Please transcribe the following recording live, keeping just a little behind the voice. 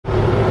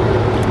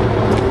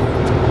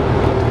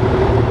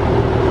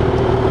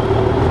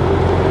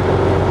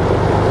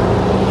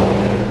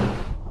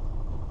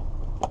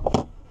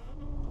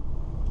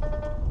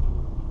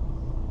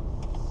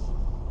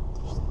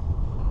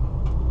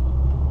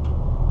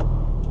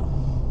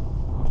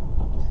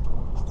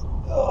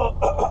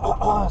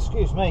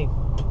excuse me.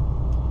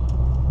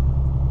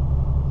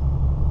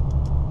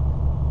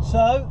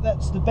 So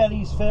that's the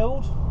bellies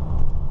filled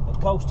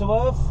at Coast to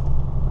Earth.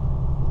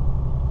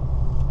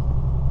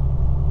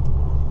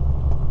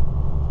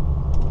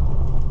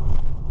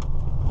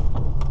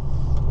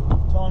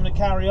 Time to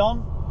carry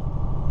on.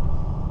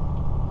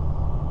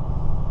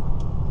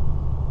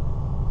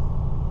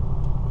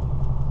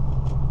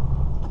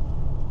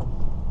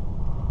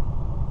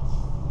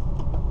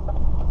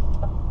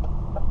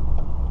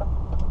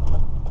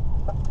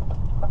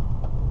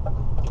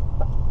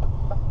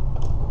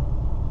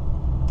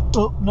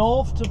 Up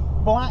north to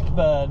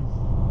Blackburn.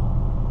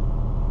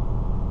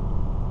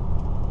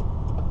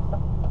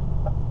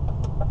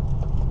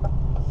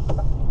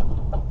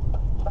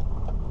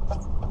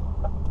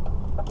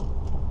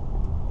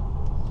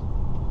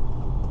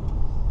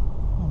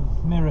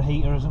 Mirror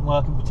heater isn't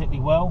working particularly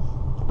well.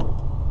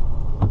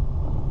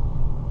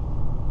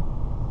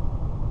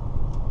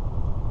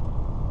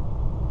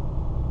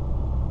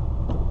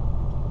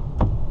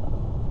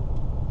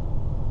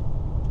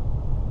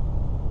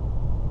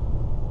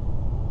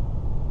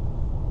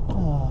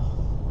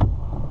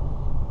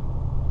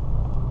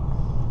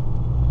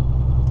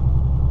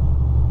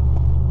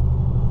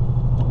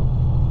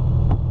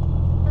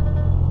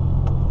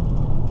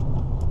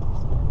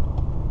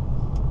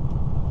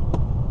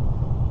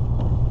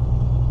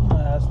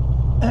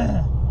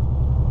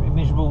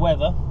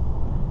 Weather.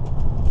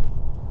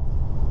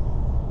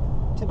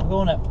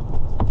 Typical, isn't it?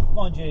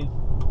 Mind you,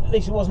 at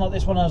least it wasn't like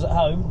this when I was at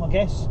home, I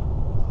guess.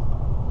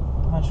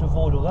 Managed to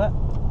avoid all that.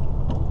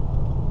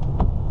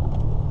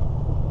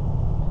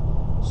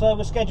 So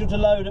we're scheduled to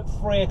load at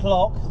 3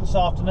 o'clock this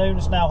afternoon.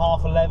 It's now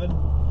 11:30.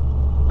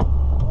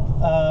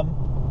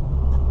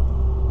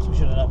 So we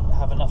should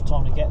have enough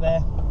time to get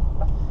there.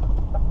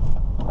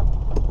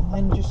 And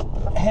then just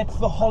head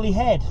for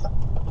Holyhead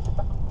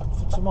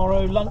for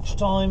tomorrow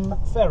lunchtime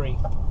ferry.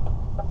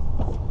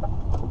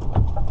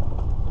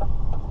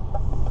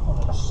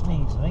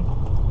 Sneeze, I think.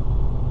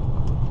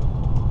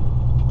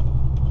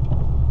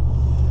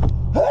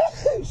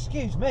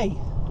 Excuse me.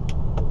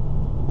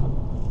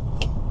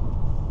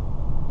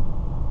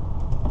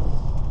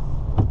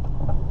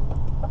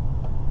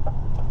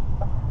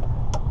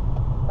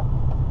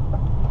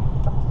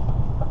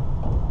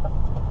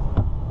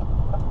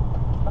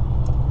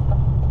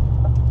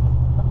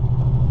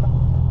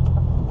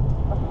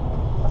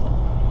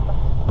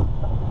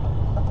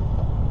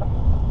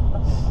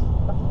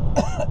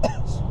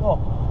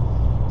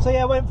 So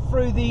yeah, I went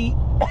through the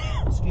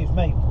excuse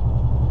me,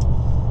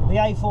 the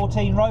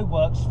A14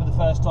 roadworks for the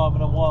first time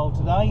in a while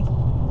today,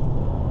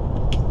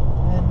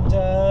 and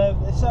they're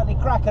certainly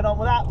cracking on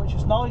with that, which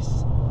is nice.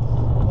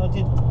 I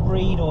did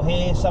read or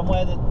hear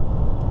somewhere that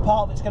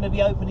part of it's going to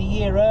be open a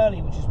year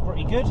early, which is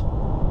pretty good.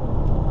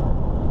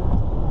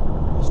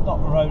 It's not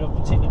a road I've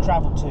particularly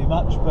travelled too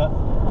much, but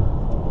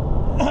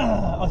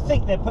I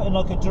think they're putting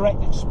like a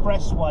direct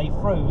expressway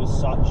through as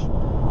such.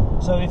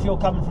 So if you're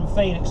coming from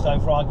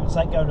Felixstowe, for argument's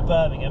sake, going to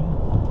Birmingham,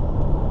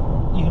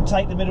 you can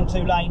take the middle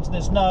two lanes and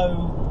there's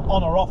no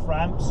on or off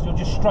ramps. You're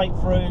just straight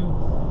through,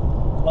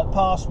 like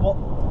past what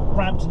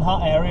Brampton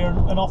Hut area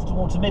and off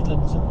towards the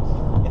Midlands.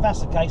 And if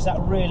that's the case, that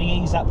would really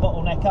ease that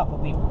bottleneck up.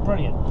 It'd be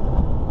brilliant.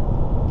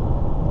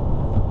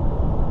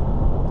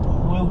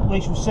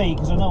 We shall see,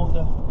 because I know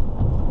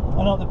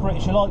what the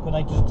British are like when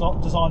they just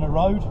design a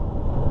road.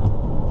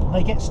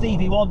 They get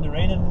Stevie Wonder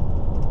in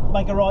and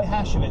make a right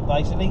hash of it,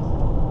 basically.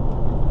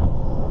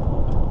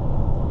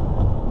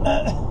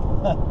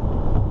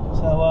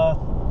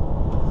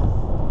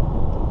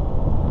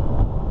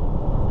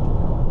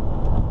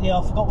 Yeah,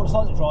 I forgot what it's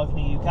like to drive in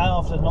the UK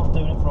after not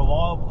doing it for a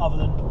while, other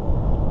than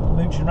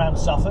mooching around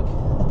Suffolk. It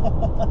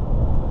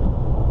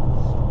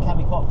can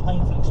be quite a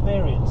painful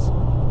experience.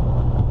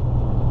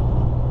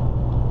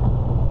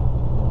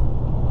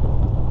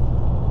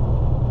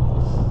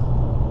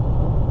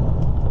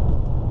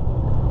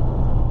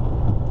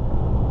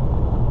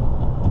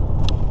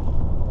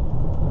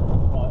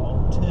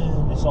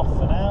 Off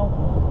for now.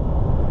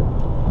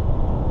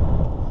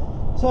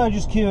 So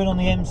just queuing on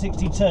the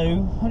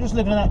M62. I'm just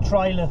looking at that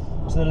trailer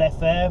to the left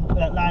there with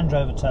that Land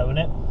Rover towing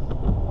it,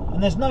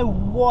 and there's no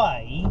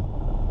way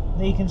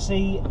that you can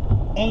see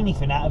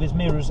anything out of his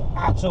mirrors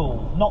at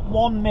all. Not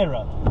one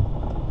mirror,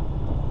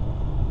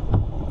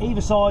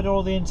 either side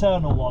or the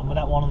internal one with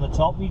that one on the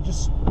top. You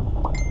just,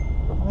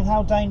 I mean,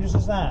 how dangerous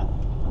is that?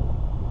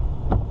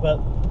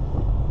 But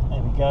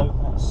there we go.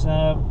 That's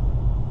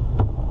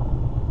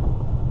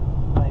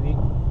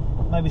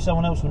maybe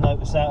someone else will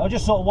notice that. I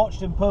just sort of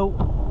watched him pull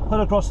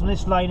across from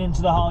this lane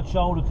into the hard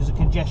shoulder because of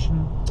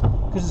congestion,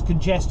 because it's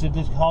congested.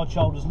 This hard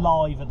shoulder's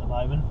live at the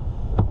moment.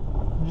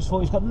 I just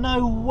thought he's got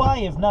no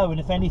way of knowing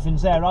if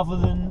anything's there other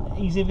than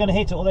he's either going to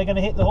hit it or they're going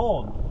to hit the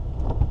horn.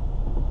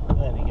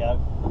 There we go.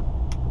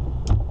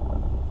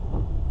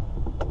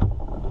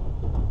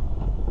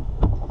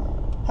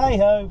 Hey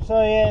ho.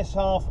 So yeah, it's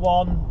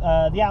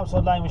 1:30. The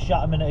outside lane was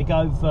shut a minute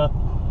ago for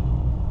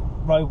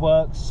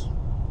roadworks.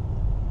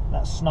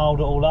 That snarled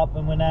it all up,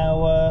 and we're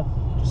now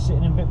just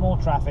sitting in a bit more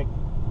traffic.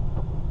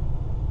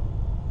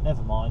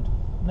 Never mind.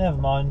 never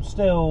mind,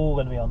 still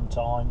going to be on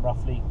time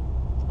roughly.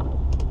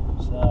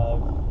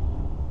 So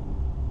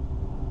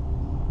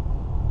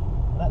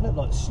that looked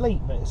like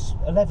sleet, but it's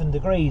 11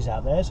 degrees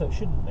out there, so it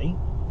shouldn't be.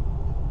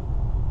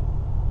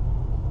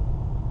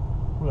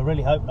 Well, I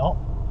really hope not.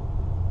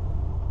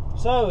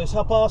 So it's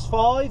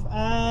 5:30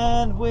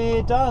 and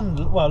we're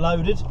done. Well,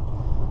 loaded.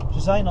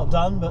 Should say, not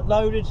done, but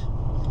loaded.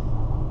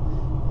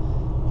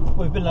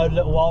 We've been loaded a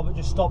little while, but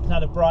just stopped and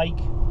had a break.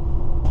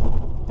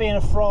 Being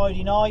a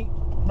Friday night,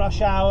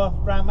 rush hour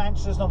around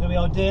Manchester's not going to be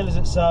ideal, is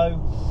it? So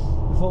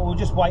we thought we'll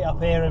just wait up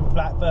here in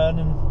Blackburn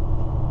and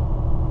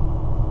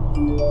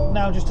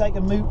now just take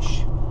a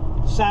mooch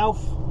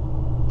south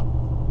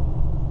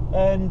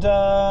and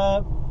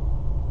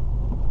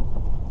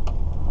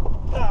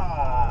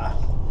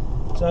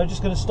so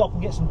just going to stop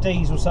and get some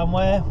diesel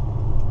somewhere.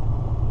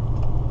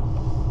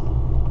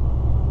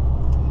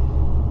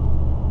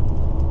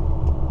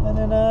 And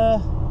then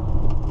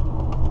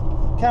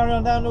carry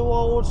on down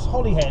towards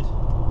Holyhead.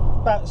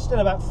 Still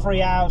about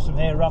 3 hours from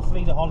here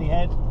roughly to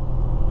Holyhead.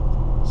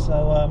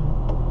 So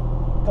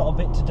got a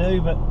bit to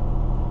do, but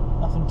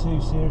nothing too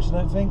serious, I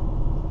don't think.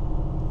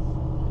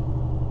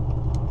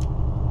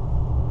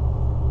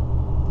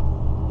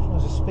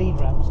 There's a speed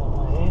ramp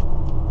somewhere here.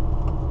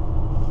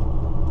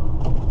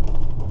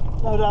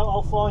 No doubt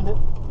I'll find it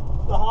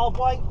the hard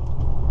way.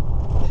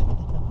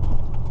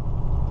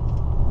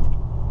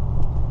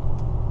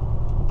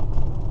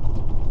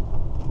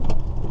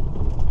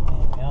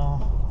 There we are.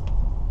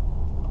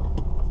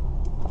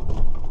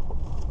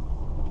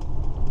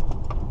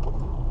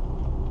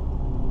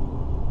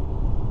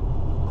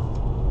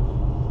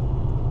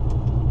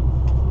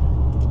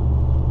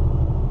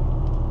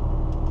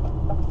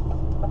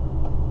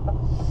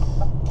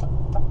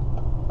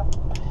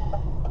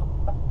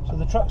 So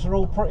the trucks are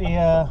all pretty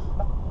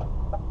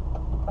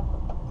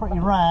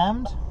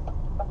rammed.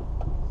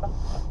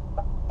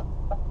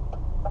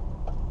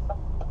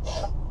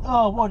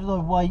 Oh, why did I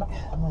wait?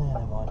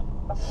 Never mind.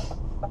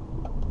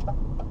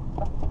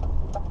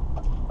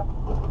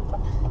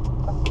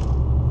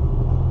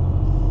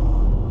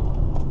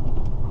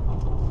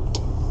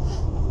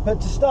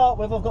 But to start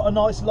with, I've got a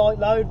nice light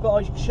load, but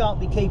I shan't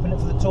be keeping it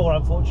for the tour,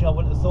 unfortunately. I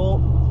wouldn't have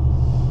thought,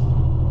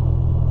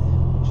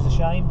 which is a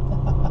shame.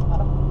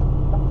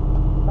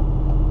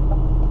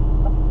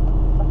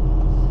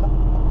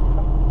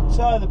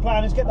 So the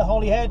plan is get the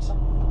Holyhead,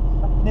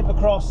 nip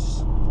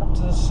across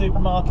to the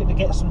supermarket to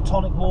get some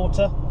tonic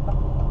water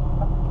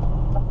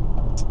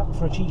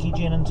for a cheeky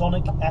gin and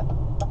tonic at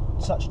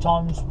such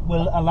times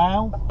will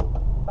allow,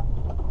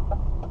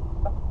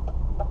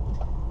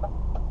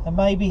 and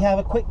maybe have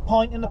a quick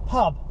pint in the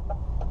pub.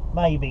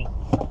 Maybe,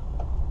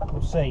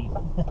 we'll see.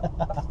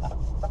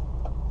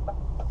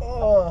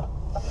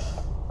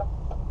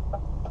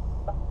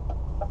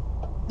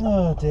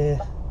 Oh dear.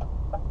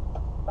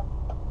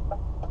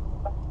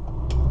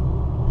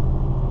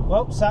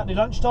 Well, Saturday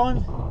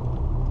lunchtime,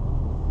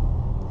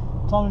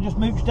 time to just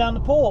mooch down the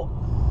port.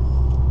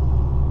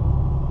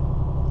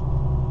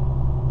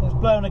 It was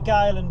blowing a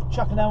gale and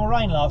chucking down with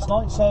rain last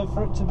night, so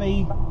for it to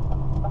be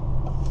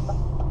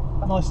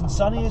nice and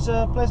sunny is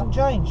a pleasant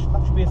change.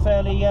 Should be a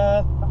fairly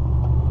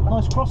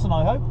nice crossing,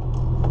 I hope.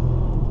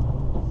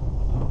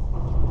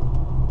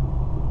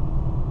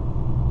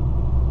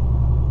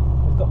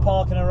 We've got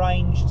parking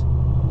arranged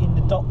in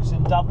the docks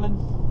in Dublin.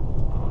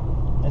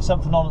 There's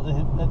something on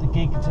at the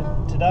gig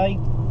tonight,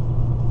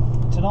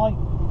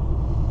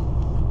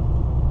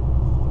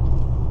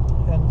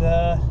 and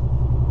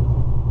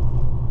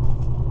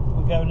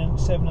we're going in at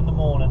 7 in the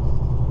morning.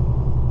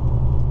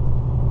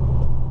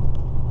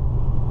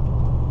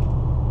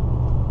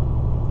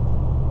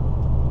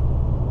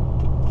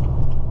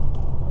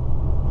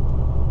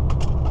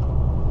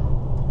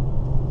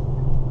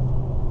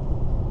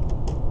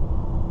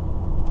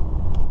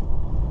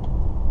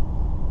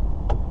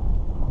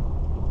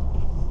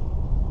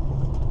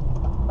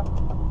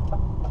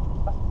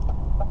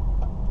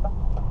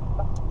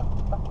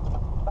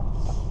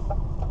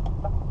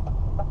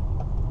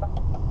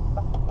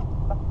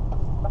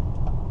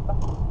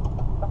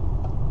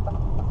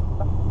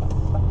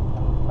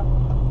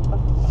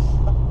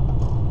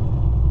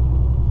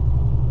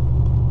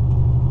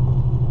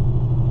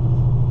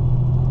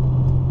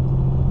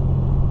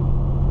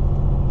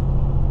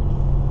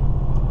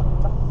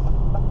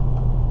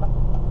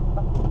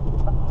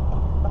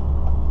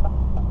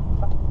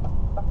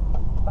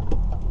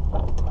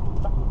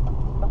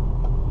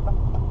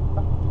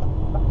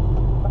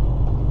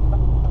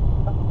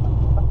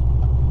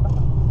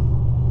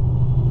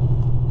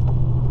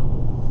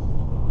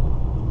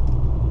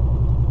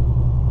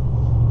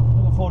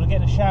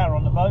 Getting a shower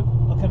on the boat.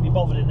 I couldn't be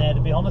bothered in there, to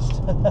be honest.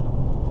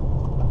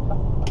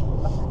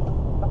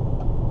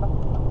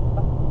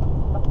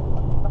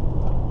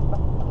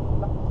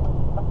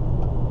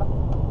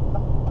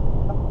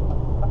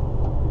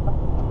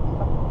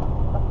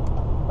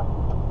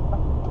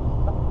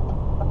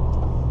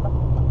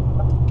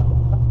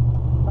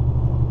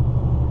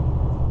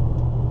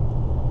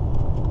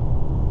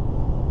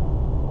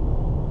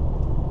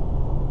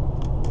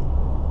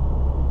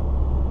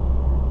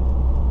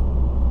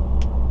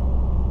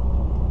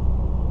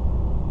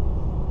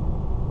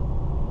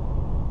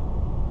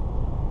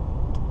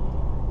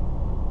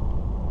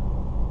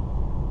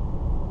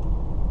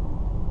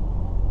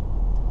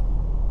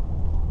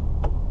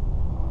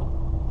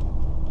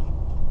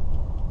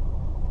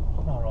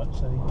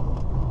 so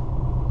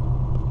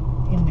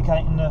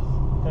indicating to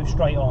go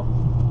straight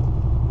on.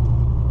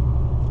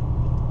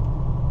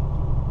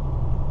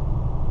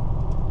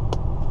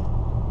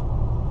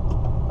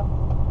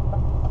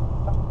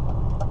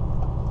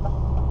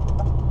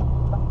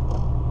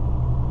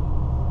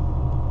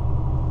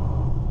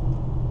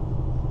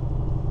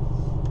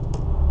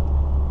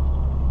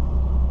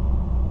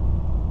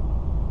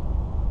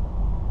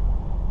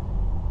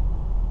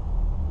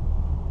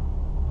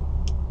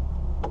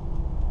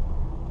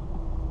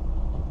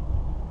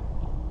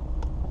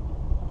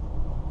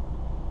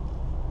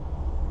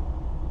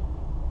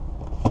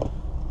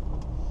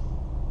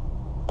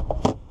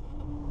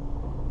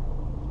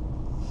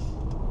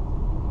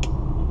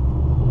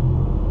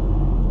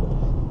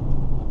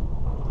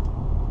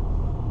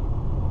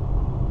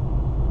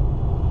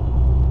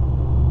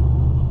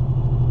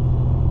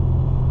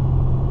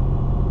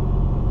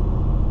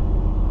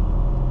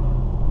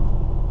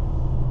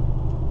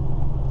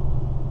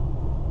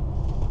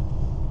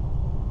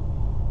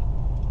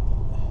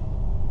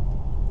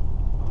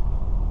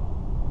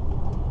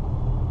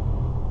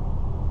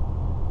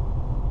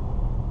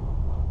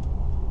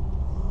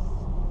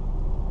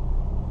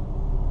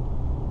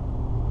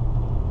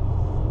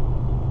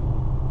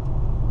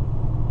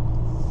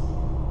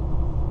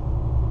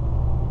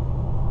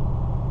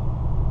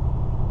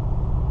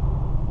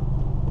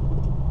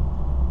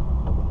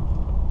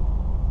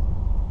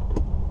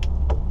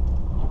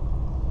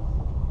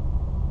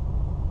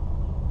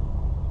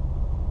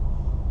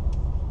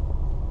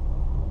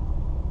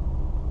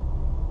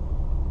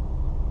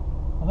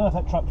 I don't know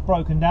if that truck's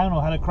broken down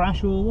or had a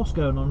crash or what's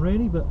going on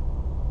really, but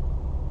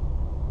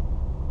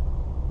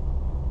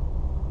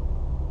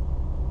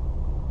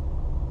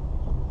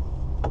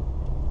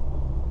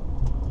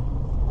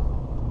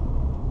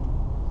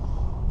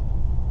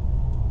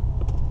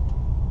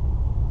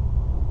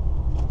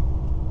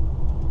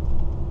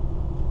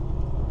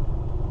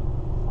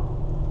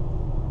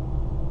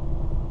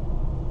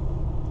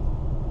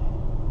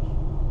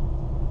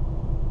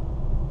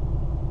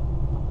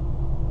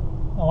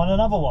I want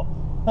another one.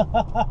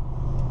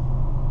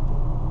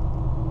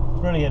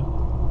 Brilliant.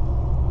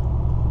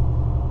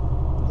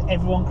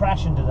 Everyone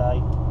crashing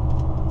today.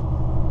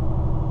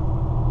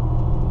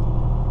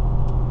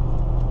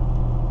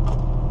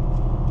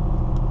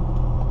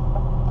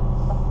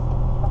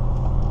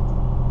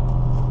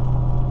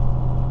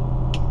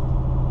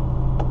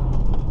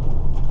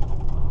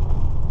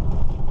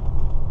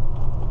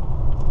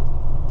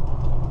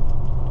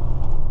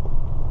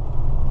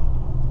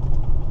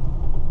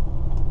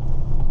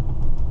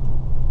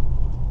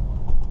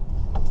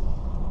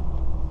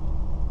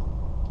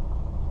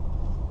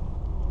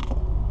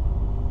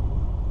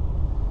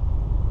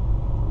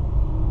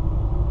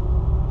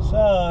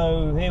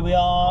 So here we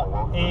are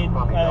in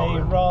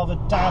a rather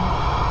damp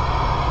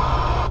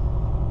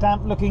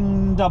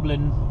looking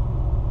Dublin,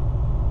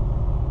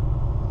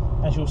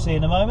 as you'll see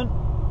in a moment.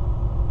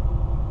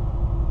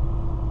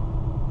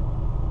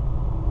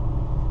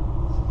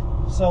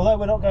 So although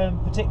we're not going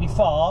particularly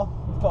far,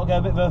 we've got to go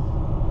a bit of a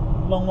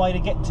long way to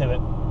get to it,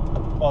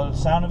 by the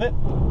sound of it.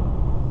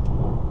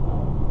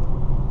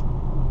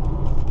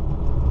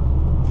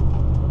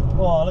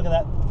 Oh, look at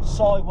that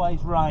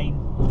sideways rain,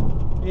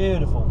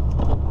 beautiful.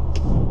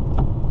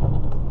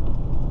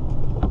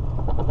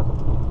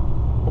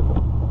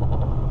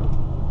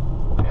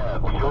 Yeah,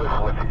 it'd be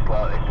joyful if it's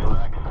like this for the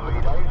next 3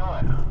 days,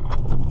 won't it?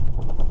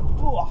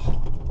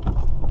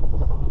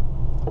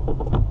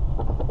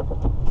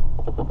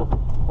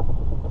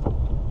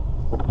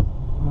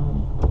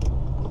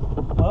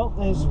 Well,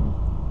 there's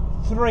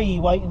 3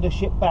 waiting to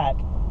ship back.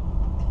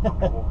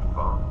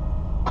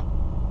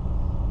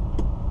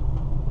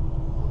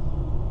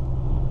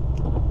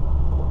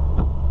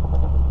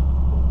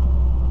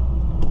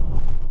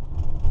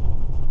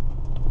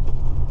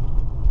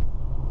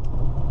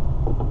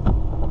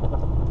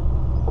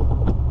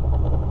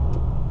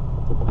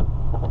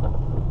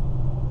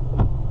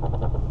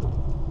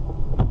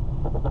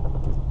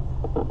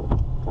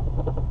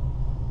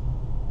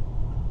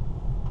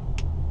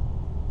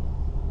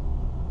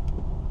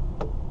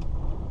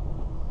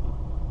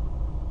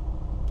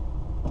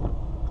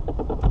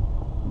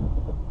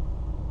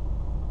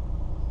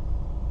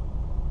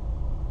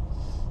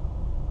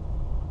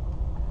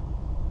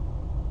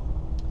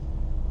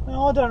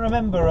 Now, I don't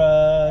remember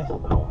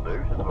Old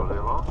news, that's what they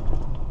like.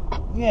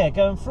 yeah,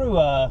 going through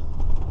a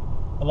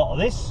lot of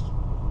this. It's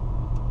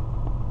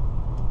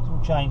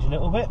all changed a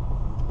little bit.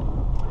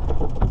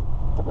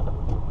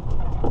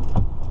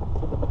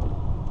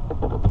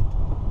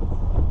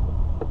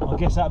 I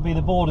guess that'd be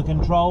the border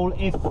control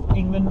if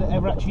England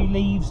ever actually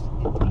leaves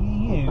the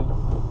EU.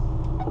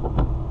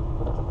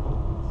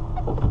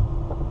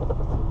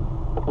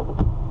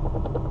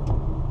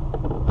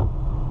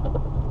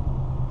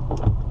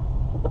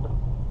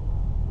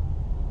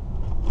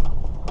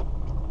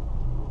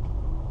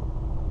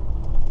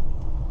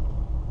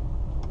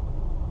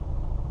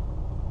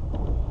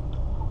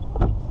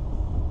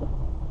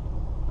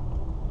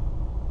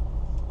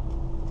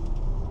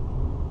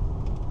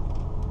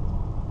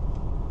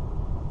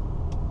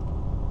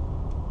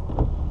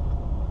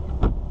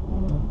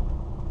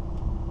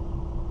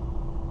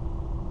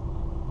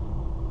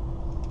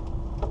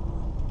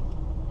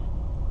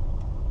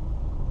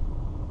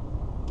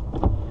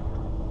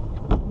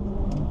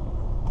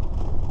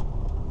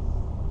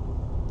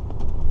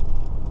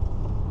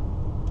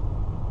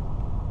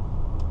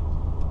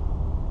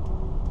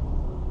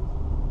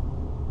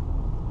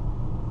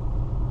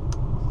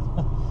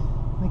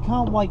 They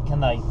can't wait,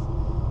 can they?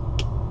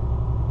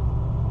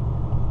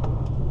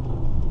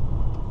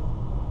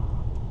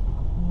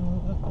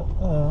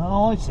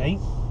 Oh, I see.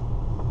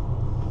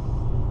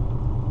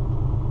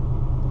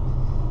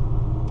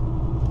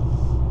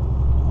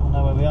 I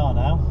know where we are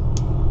now.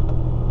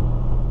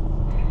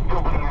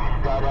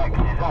 WZX,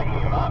 is that you,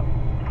 Matt?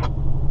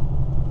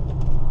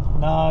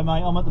 No,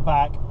 mate, I'm at the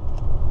back.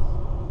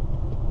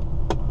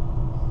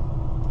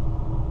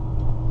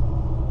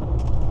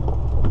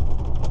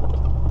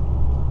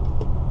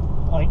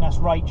 I think that's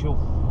Rachel.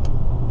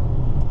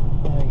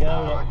 There we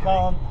go, look,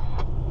 can't.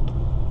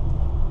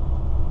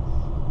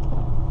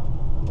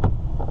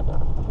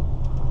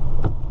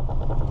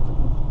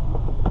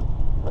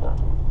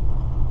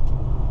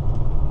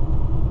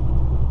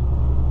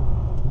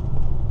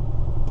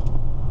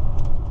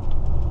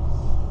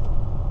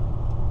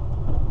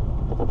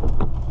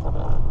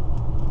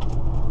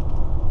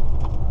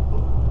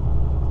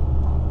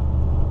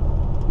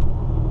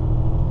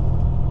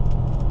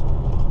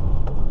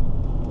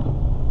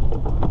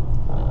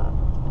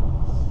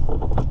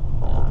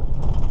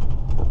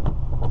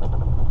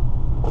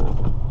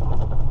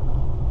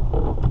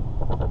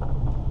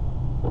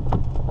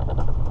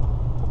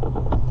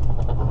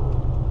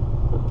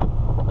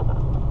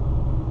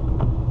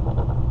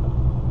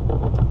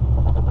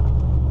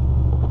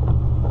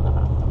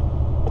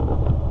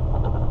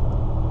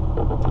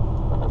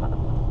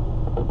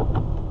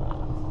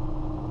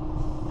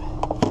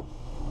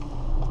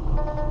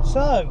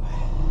 So,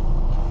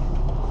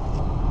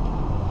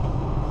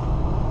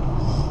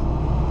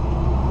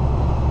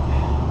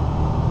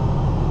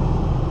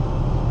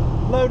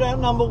 loadout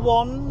number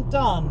 1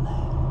 done.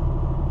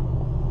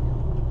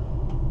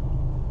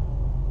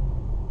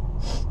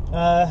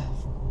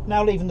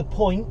 Now leaving the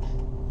point.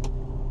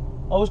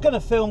 I was going to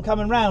film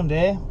coming round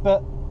here,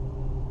 but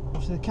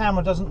obviously the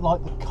camera doesn't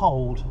like the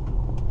cold,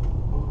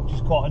 which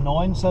is quite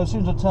annoying. So as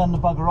soon as I turn the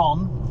bugger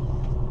on,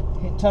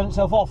 it turned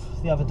itself off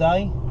the other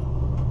day.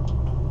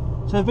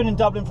 So I've been in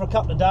Dublin for a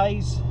couple of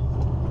days.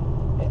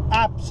 It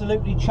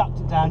absolutely chucked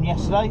it down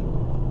yesterday,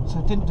 so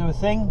it didn't do a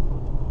thing.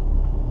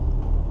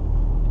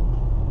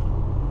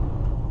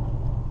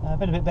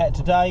 Been a bit better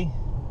today.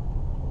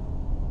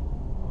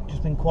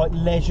 Just been quite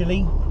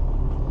leisurely.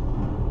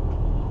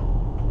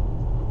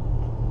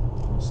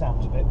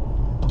 Sounds a bit.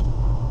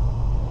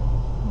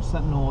 What's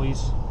that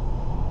noise?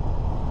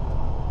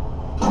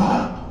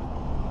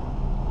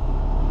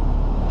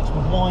 That's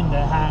my winder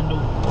handle.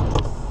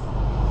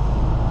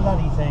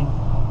 Bloody thing.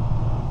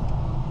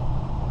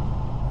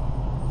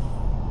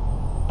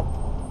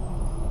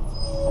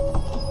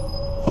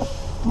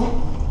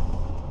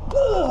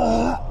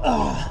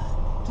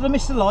 Did I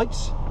miss the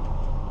lights?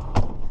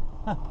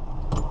 Huh.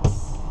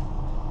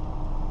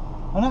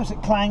 I noticed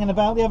it clanging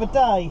about the other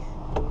day.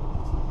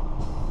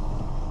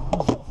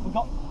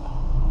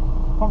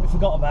 Probably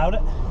forgot about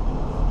it.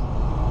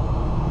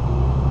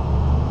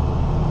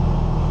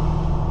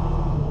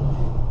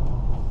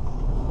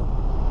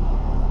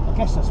 I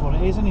guess that's what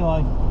it is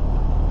anyway.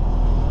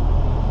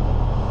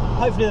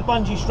 Hopefully the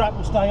bungee strap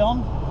will stay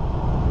on.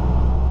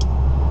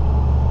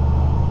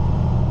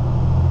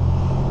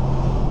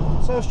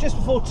 So it's just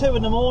before 2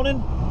 in the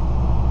morning.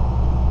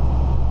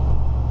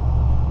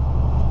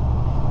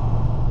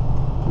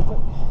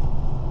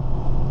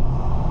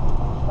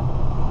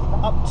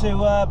 Up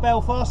to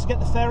Belfast to get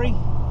the ferry.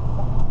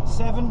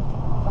 7.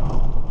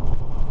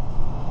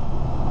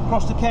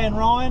 Across to Cairn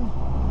Ryan.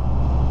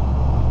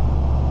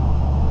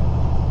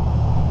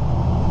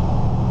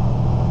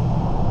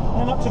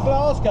 And up to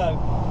Glasgow.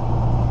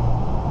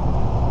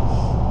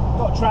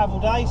 Got a travel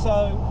day,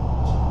 so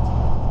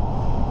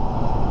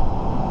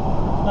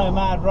no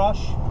mad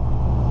rush.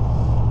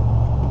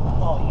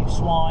 Oh, you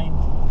swine.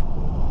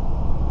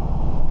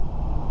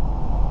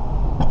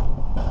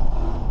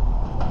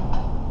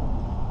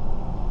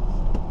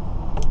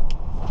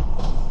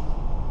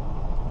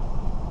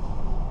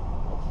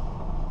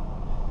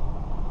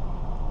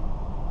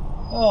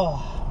 Oh,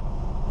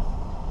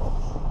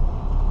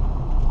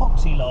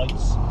 Hoxie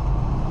lights.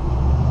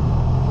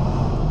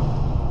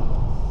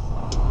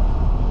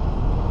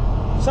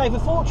 Save a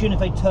fortune if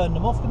they turned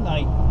them off, couldn't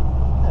they?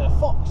 They're a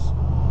fox.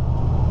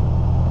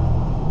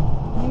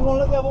 You want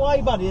to look the other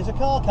way, buddy? There's a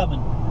car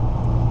coming.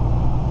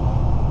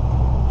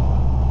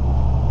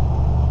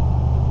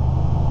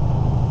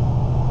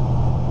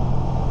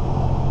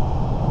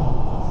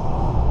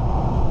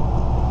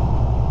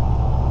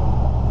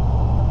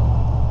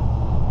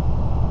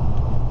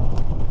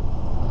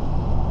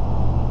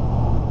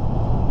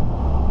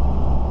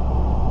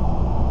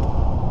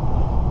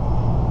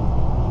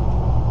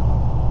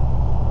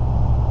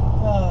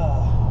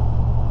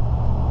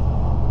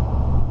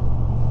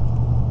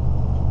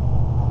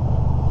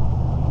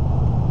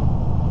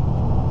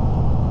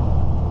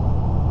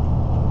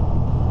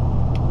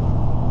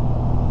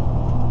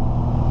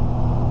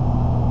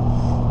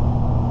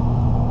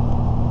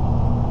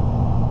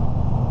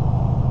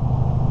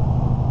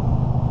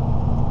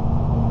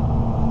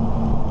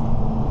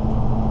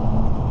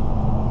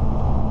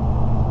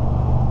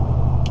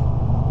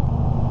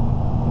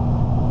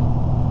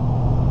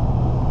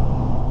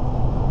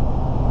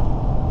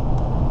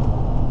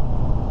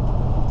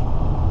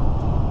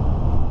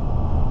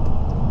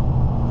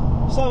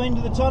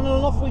 end of the tunnel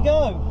and off we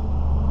go.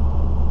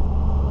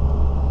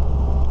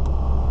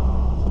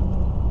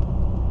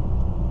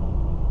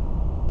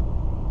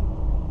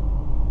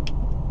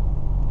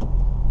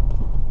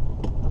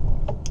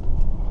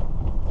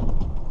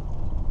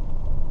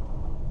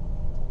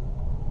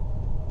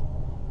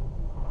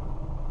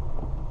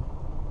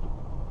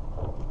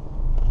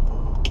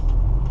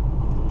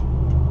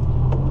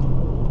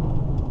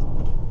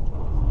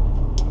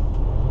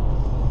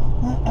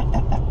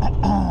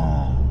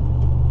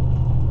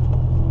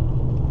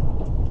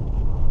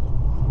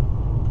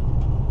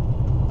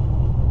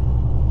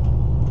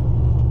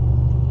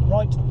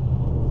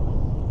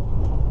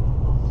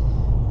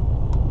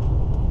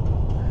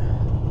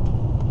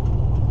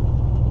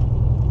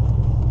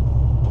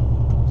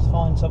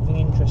 Something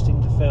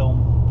interesting to film.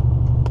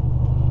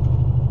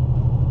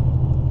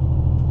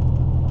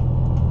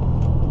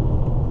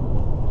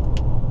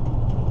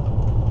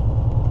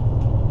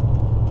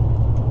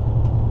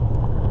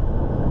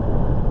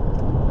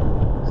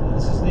 So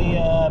this is the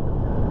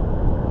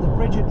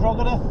bridge at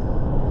Drogheda.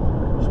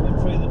 Just been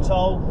through the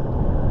toll.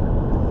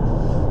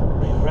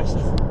 Pretty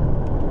impressive.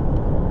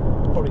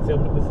 Probably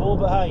filmed it before,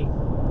 but hey,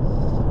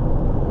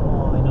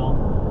 why not?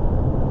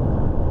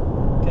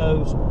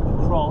 Goes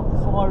across,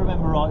 if I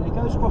remember rightly, it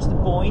goes across the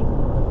Boyne,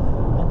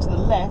 and to the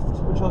left,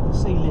 which I can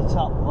see lit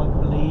up, I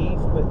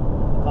believe, but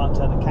I can't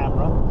turn the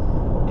camera,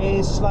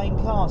 is Slane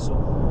Castle,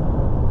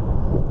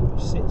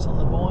 which sits on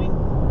the Boyne.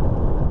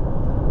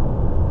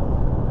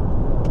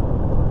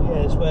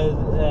 Yeah, it's where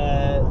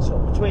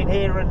sort of between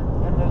here and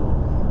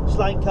the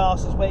Slane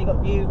Castle is where you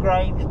got New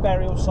Grange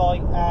burial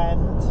site,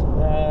 and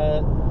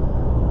I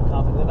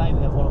can't think of the name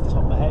of the other one off the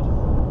top of my head.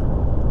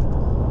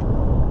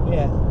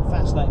 Yeah,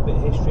 fascinating bit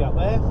of history up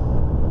there.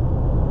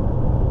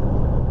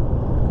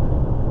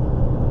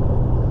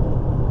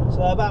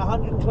 So about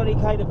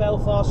 120k to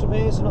Belfast from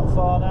here, so not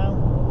far now.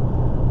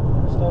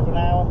 Just over an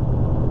hour.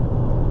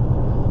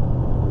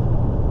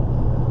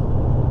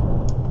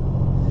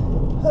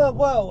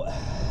 Well,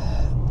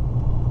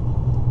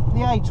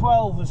 the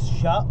A12 was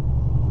shut.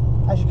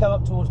 As you come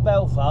up towards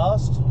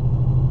Belfast,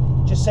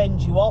 just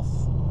sends you off.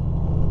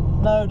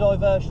 No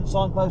diversion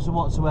signposts or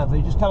whatsoever.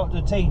 You just come up to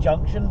a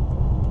T-junction,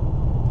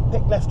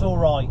 pick left or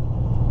right.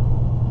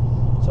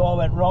 So I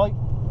went right.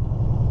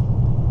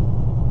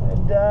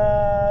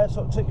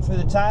 Sort of took you through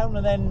the town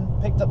and then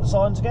picked up the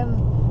signs again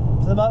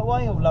for the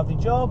motorway. A lovely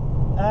job,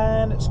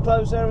 and it's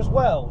closed there as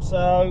well.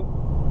 So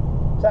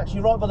it's actually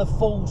right by the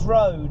Falls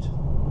Road.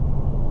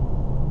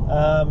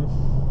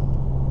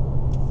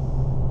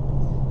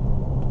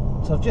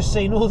 So I've just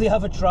seen all the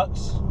other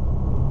trucks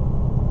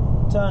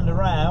turned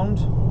around.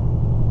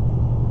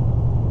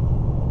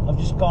 I've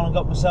just gone and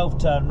got myself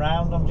turned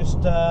round. I'm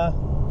just trying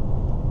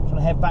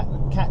to head back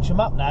and catch them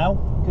up now,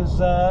 because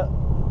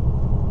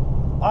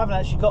I haven't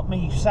actually got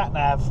me sat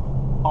nav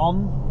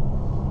on,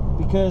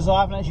 because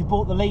I haven't actually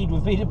brought the lead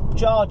with me to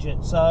charge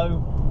it.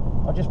 So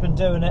I've just been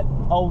doing it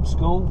old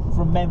school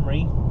from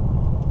memory,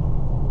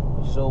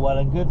 which is all well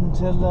and good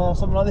until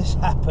something like this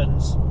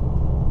happens.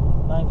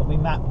 I ain't got my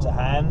map to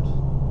hand.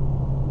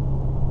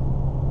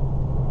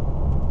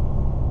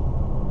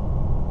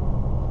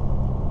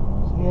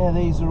 So yeah,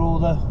 these are all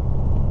the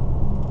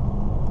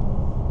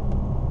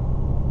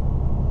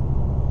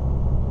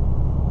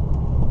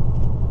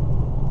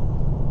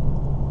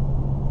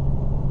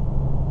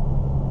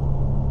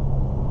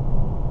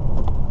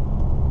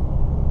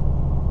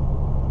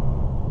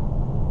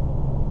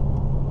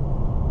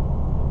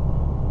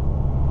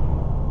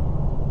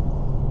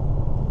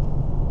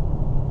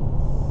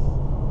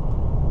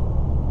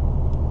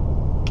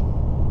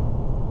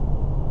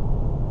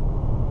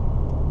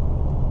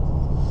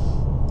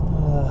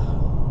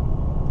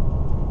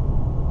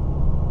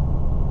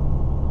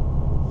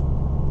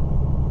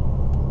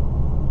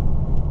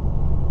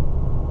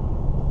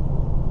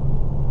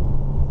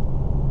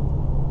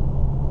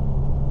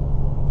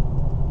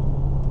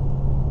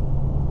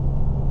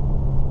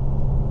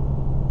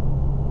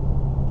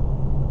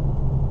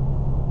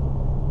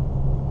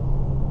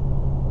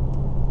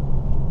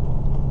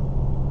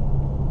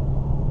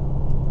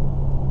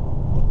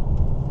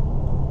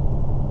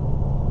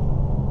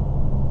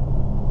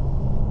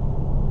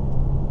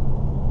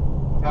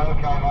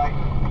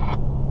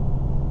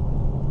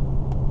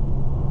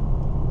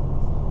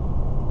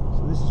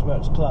where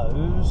it's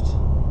closed.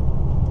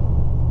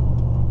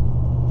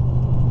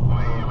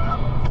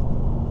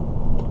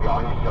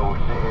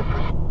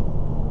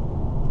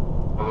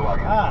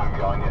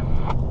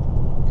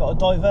 Got a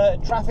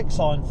diverted traffic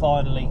sign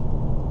finally.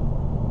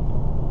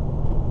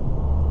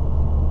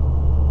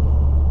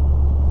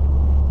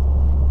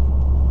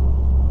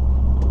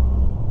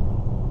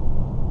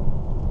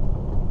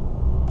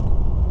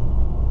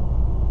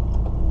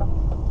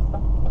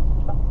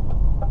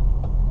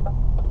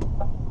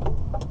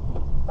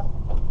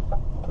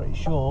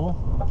 Sure.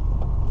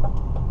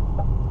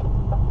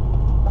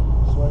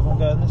 So everyone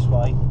going this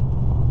way.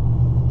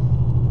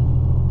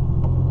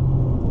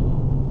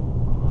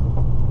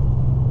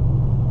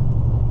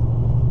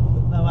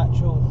 But no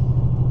actual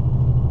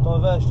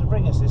diversion to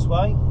bring us this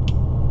way.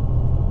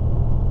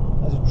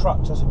 There's a truck,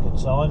 so that's a good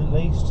sign at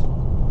least.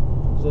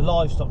 Because a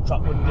livestock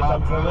truck wouldn't get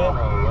done through here.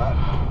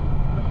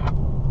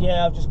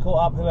 Yeah, I've just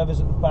caught up whoever's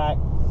at the back.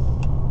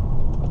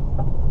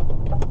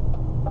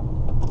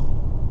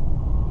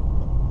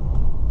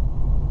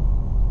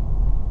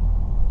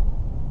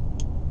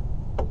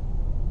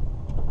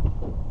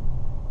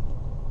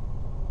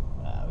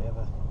 We have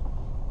a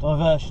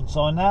diversion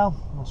sign now,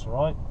 that's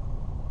alright.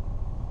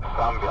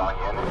 Sun behind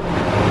you,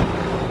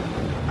 innit?